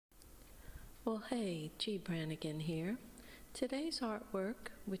Well, hey, Brannigan here. Today's artwork,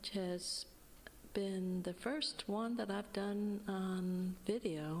 which has been the first one that I've done on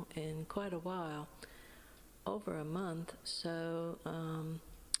video in quite a while, over a month, so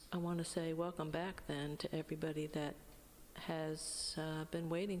I want to say welcome back then to everybody that has been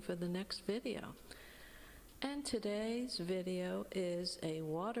waiting for the next video. And today's video is a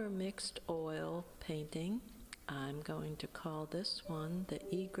water mixed oil painting. I'm going to call this one the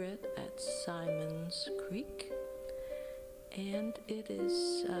Egret at Simon's Creek, and it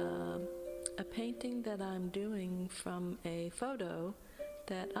is a painting that I'm doing from a photo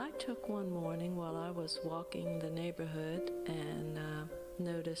that I took one morning while I was walking the neighborhood and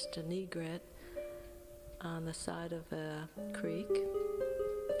noticed an egret on the side of a creek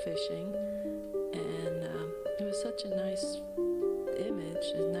fishing, and it was such a nice image,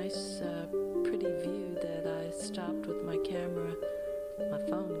 a nice pretty view, that I stopped with my camera, my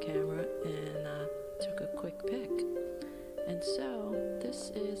phone camera, and took a quick pic. And so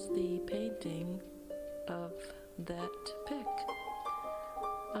this is the painting of that pic.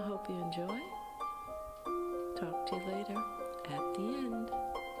 I hope you enjoy. Talk to you later at the end.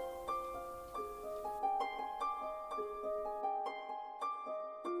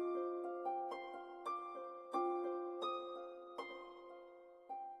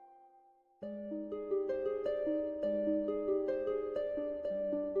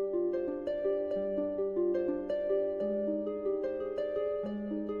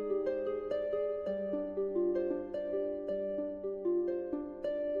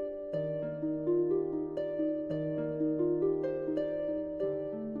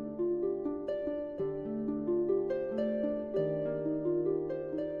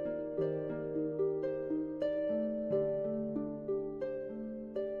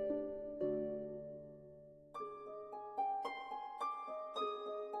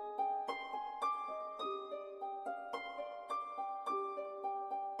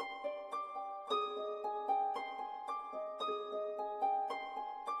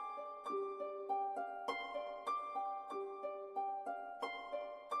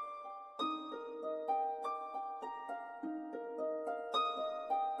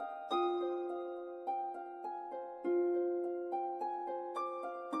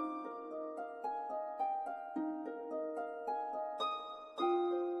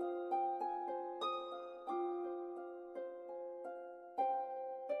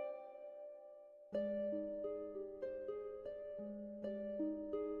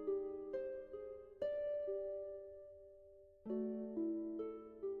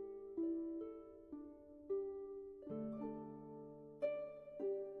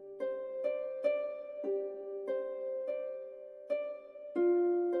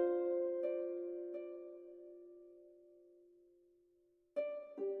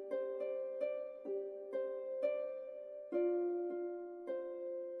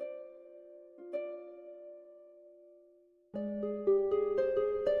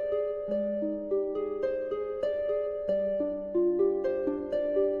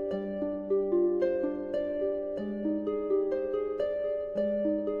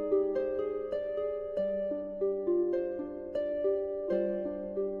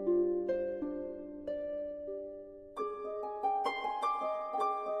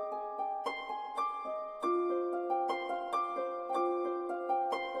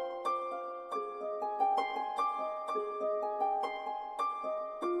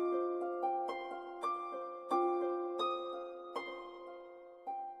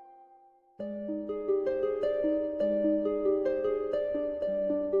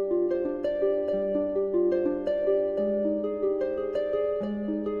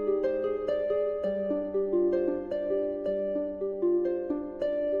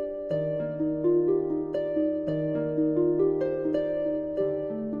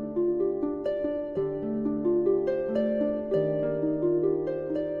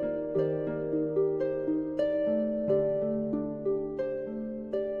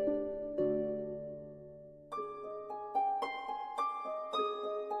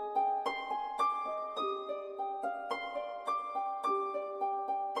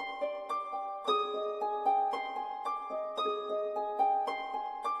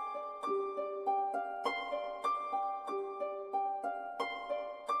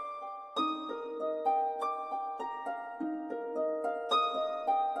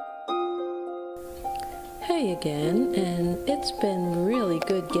 Hey again, and it's been really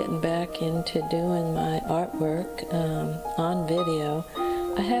good getting back into doing my artwork on video.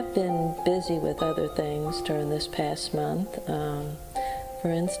 I have been busy with other things during this past month. For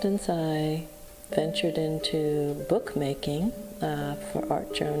instance, I ventured into bookmaking for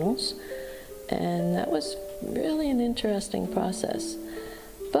art journals, and that was really an interesting process.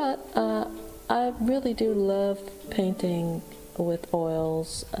 But I really do love painting with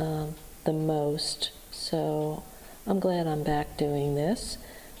oils the most, so I'm glad I'm back doing this.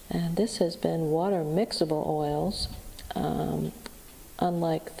 And this has been water mixable oils.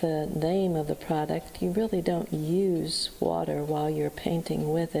 Unlike the name of the product, you really don't use water while you're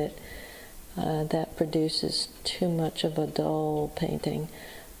painting with it. That produces too much of a dull painting,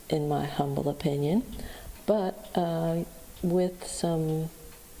 in my humble opinion. But with some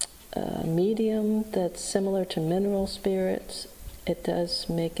medium that's similar to mineral spirits, it does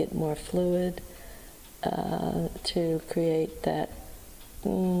make it more fluid to create that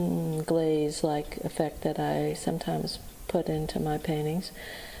glaze-like effect that I sometimes put into my paintings.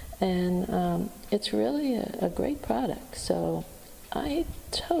 And it's really a great product, so I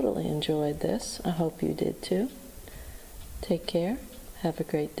totally enjoyed this. I hope you did too. Take care. Have a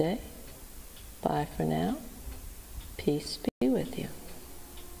great day. Bye for now. Peace be with you.